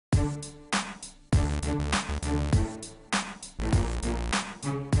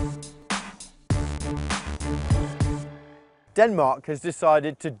Denmark has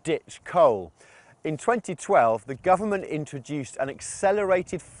decided to ditch coal. In 2012, the government introduced an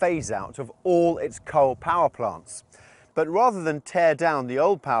accelerated phase-out of all its coal power plants. But rather than tear down the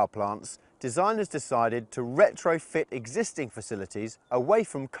old power plants, designers decided to retrofit existing facilities away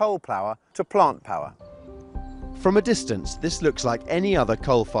from coal power to plant power. From a distance, this looks like any other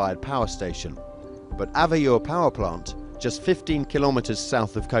coal-fired power station. But Avedøre power plant, just 15 kilometers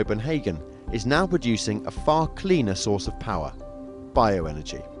south of Copenhagen, is now producing a far cleaner source of power,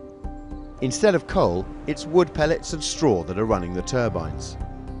 bioenergy. Instead of coal, it's wood pellets and straw that are running the turbines.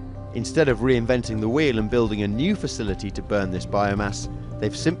 Instead of reinventing the wheel and building a new facility to burn this biomass,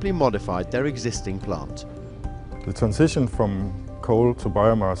 they've simply modified their existing plant. The transition from coal to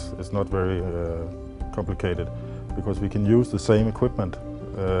biomass is not very complicated, because we can use the same equipment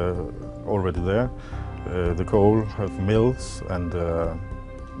already there. The coal have mills, and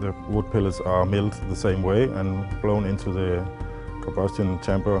the wood pellets are milled the same way and blown into the combustion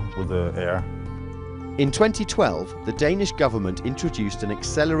chamber with the air. In 2012, the Danish government introduced an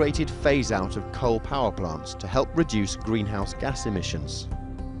accelerated phase-out of coal power plants to help reduce greenhouse gas emissions.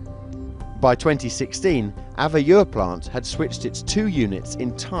 By 2016, Avedøre plant had switched its 2 units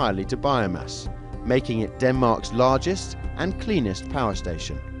entirely to biomass, making it Denmark's largest and cleanest power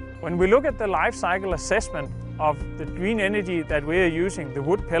station. When we look at the life cycle assessment of the green energy that we are using, the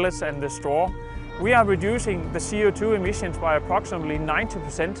wood pellets and the straw, we are reducing the CO2 emissions by approximately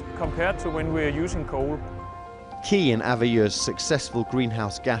 90% compared to when we are using coal. Key in Avedøre's successful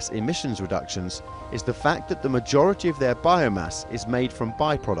greenhouse gas emissions reductions is the fact that the majority of their biomass is made from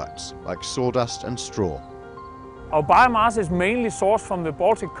byproducts like sawdust and straw. Our biomass is mainly sourced from the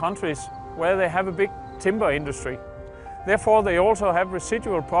Baltic countries, where they have a big timber industry. Therefore, they also have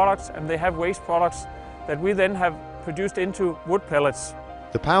residual products, and they have waste products that we then have produced into wood pellets.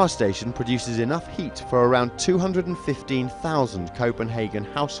 The power station produces enough heat for around 215,000 Copenhagen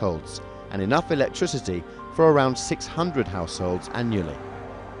households and enough electricity for around 600 households annually.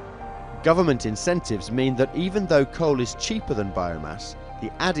 Government incentives mean that even though coal is cheaper than biomass,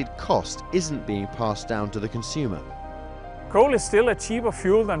 the added cost isn't being passed down to the consumer. Coal is still a cheaper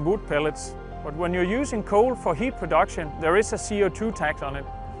fuel than wood pellets, but when you're using coal for heat production, there is a CO2 tax on it.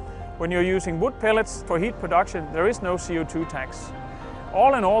 When you're using wood pellets for heat production, there is no CO2 tax.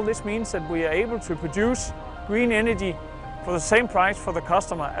 All in all, this means that we are able to produce green energy for the same price for the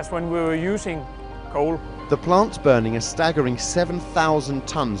customer as when we were using coal. The plant's burning a staggering 7,000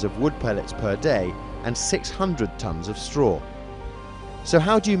 tons of wood pellets per day and 600 tons of straw. So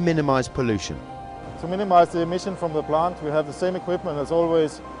how do you minimize pollution? To minimize the emission from the plant, we have the same equipment as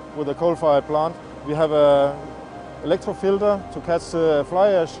always with a coal-fired plant. We have an electrofilter to catch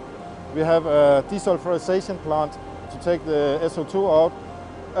fly ash. We have a desulfurization plant to take the SO2 out.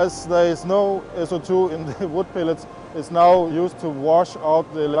 As there is no SO2 in the wood pellets, it's now used to wash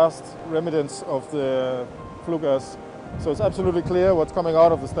out the last remnants of the flue gas. So it's absolutely clear what's coming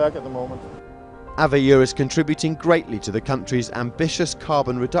out of the stack at the moment. Avedøre is contributing greatly to the country's ambitious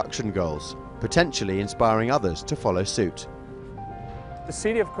carbon reduction goals, potentially inspiring others to follow suit. The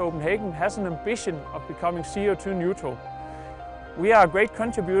city of Copenhagen has an ambition of becoming CO2 neutral. We are a great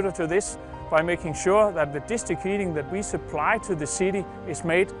contributor to this by making sure that the district heating that we supply to the city is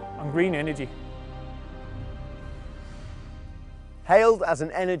made on green energy. Hailed as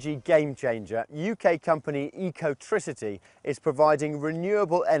an energy game changer, UK company Ecotricity is providing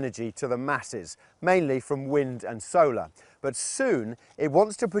renewable energy to the masses, mainly from wind and solar. But soon it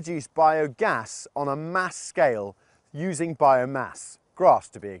wants to produce biogas on a mass scale using biomass, grass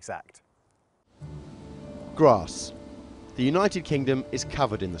to be exact. Grass. The United Kingdom is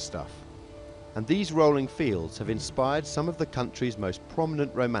covered in the stuff. And these rolling fields have inspired some of the country's most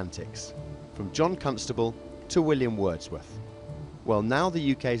prominent romantics, from John Constable to William Wordsworth. Well, now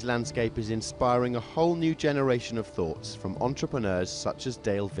the UK's landscape is inspiring a whole new generation of thoughts from entrepreneurs such as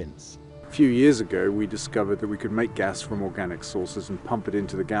Dale Vince. A few years ago we discovered that we could make gas from organic sources and pump it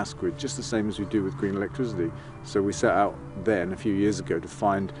into the gas grid just the same as we do with green electricity. So we set out then a few years ago to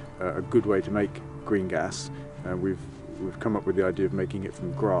find a good way to make green gas. We've come up with the idea of making it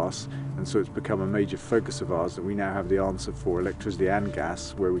from grass, and so it's become a major focus of ours that we now have the answer for electricity and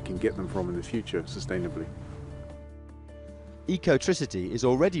gas, where we can get them from in the future sustainably. Ecotricity is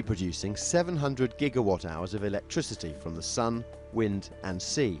already producing 700 gigawatt hours of electricity from the sun, wind and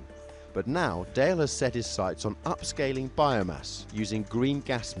sea. But now Dale has set his sights on upscaling biomass using green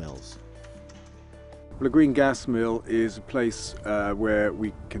gas mills. Well, a green gas mill is a place where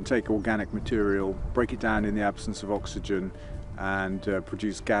we can take organic material, break it down in the absence of oxygen, and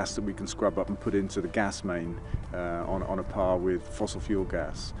produce gas that we can scrub up and put into the gas main on a par with fossil fuel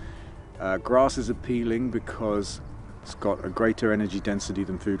gas. Grass is appealing because It's got a greater energy density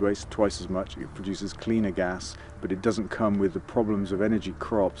than food waste, twice as much. It produces cleaner gas, but it doesn't come with the problems of energy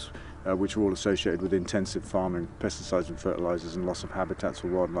crops, which are all associated with intensive farming, pesticides and fertilizers, and loss of habitats for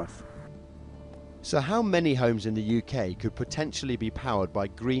wildlife. So how many homes in the UK could potentially be powered by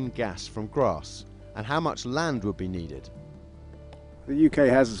green gas from grass? And how much land would be needed? The UK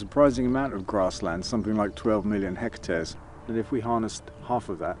has a surprising amount of grassland, something like 12 million hectares. And if we harnessed half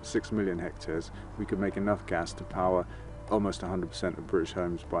of that, 6 million hectares, we could make enough gas to power almost 100% of British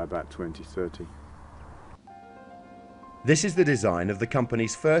homes by about 2030. This is the design of the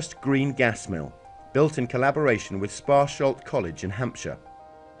company's first green gas mill, built in collaboration with Sparsholt College in Hampshire.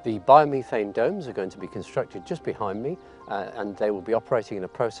 The biomethane domes are going to be constructed just behind me, and they will be operating in a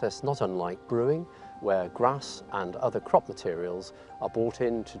process not unlike brewing, where grass and other crop materials are brought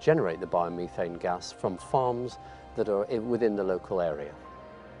in to generate the biomethane gas from farms that are within the local area.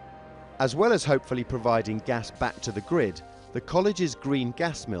 As well as hopefully providing gas back to the grid, the college's green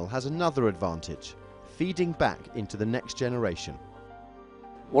gas mill has another advantage: feeding back into the next generation.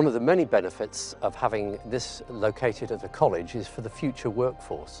 One of the many benefits of having this located at the college is for the future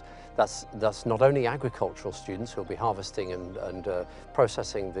workforce. That's not only agricultural students who will be harvesting and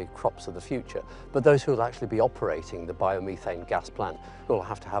processing the crops of the future, but those who will actually be operating the biomethane gas plant, who will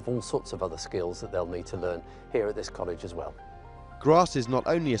have to have all sorts of other skills that they'll need to learn here at this college as well. Grass is not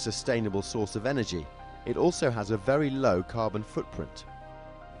only a sustainable source of energy, it also has a very low carbon footprint.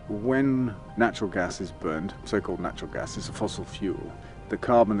 When natural gas is burned, so-called natural gas, is a fossil fuel, the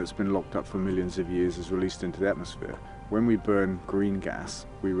carbon that's been locked up for millions of years is released into the atmosphere. When we burn green gas,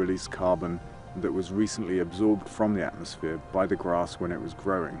 we release carbon that was recently absorbed from the atmosphere by the grass when it was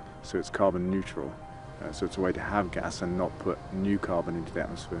growing, so it's carbon neutral. So it's a way to have gas and not put new carbon into the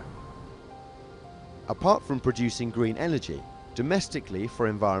atmosphere. Apart from producing green energy, domestically for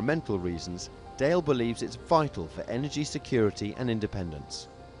environmental reasons, Dale believes it's vital for energy security and independence.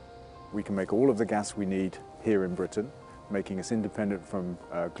 We can make all of the gas we need here in Britain, making us independent from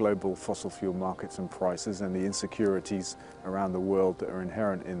global fossil fuel markets and prices and the insecurities around the world that are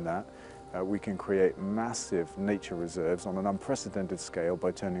inherent in that. We can create massive nature reserves on an unprecedented scale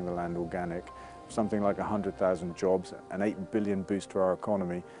by turning the land organic, something like 100,000 jobs, an 8 billion boost to our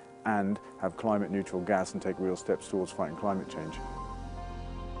economy, and have climate neutral gas and take real steps towards fighting climate change.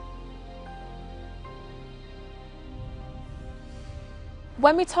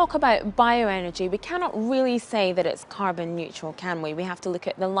 When we talk about bioenergy, we cannot really say that it's carbon neutral, can we? We have to look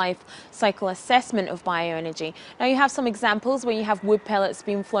at the life cycle assessment of bioenergy. Now, you have some examples where you have wood pellets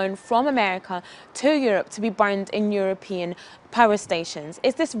being flown from America to Europe to be burned in European power stations.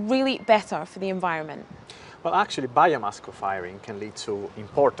 Is this really better for the environment? Well, actually, biomass co-firing can lead to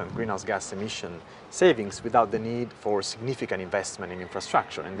important greenhouse gas emission savings without the need for significant investment in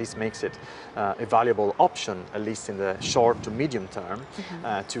infrastructure, and this makes it a valuable option, at least in the short to medium term,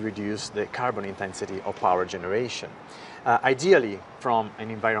 to reduce the carbon intensity of power generation. Ideally, from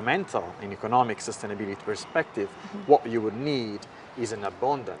an environmental and economic sustainability perspective, what you would need is an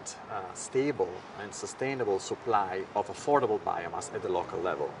abundant, stable and sustainable supply of affordable biomass at the local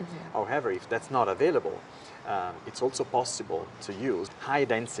level. However, if that's not available, it's also possible to use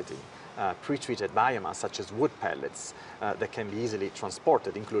high-density, pre-treated biomass such as wood pellets that can be easily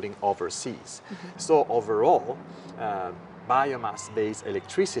transported, including overseas. So overall, biomass-based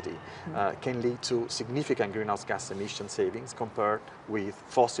electricity can lead to significant greenhouse gas emission savings compared with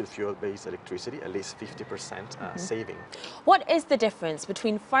fossil fuel-based electricity, at least 50% saving. What is the difference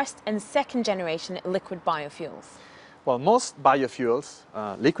between first and second generation liquid biofuels? Well, most biofuels,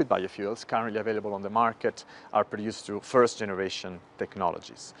 liquid biofuels currently available on the market are produced through first-generation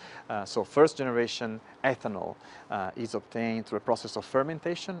technologies. So first-generation ethanol is obtained through a process of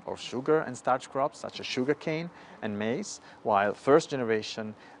fermentation of sugar and starch crops such as sugarcane and maize, while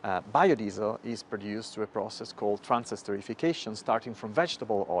first-generation biodiesel is produced through a process called transesterification, starting from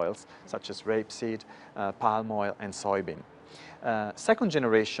vegetable oils such as rapeseed, palm oil and soybean.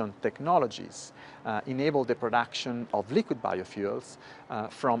 Second-generation technologies enable the production of liquid biofuels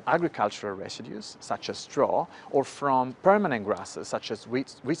from agricultural residues such as straw, or from permanent grasses such as wheat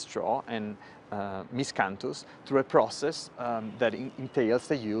straw and miscanthus, through a process that entails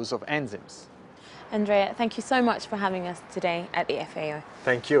the use of enzymes. Andrea, thank you so much for having us today at the FAO.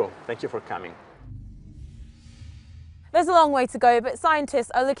 Thank you. Thank you for coming. There's a long way to go, but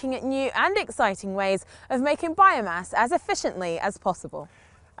scientists are looking at new and exciting ways of making biomass as efficiently as possible.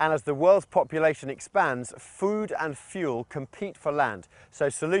 And as the world's population expands, food and fuel compete for land, so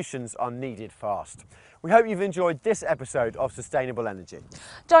solutions are needed fast. We hope you've enjoyed this episode of Sustainable Energy.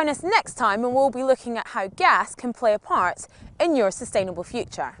 Join us next time and we'll be looking at how gas can play a part in your sustainable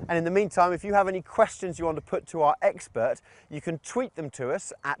future. And in the meantime, if you have any questions you want to put to our expert, you can tweet them to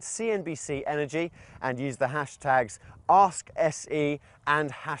us at CNBC Energy and use the hashtags AskSE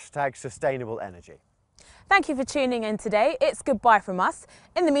and hashtag Sustainable Energy. Thank you for tuning in today. It's goodbye from us.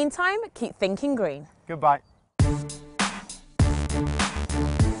 In the meantime, keep thinking green. Goodbye.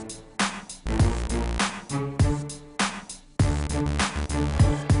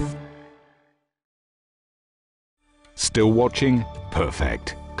 Still watching?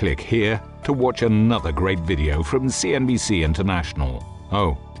 Perfect. Click here to watch another great video from CNBC International.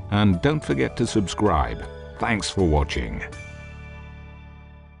 Oh, and don't forget to subscribe. Thanks for watching.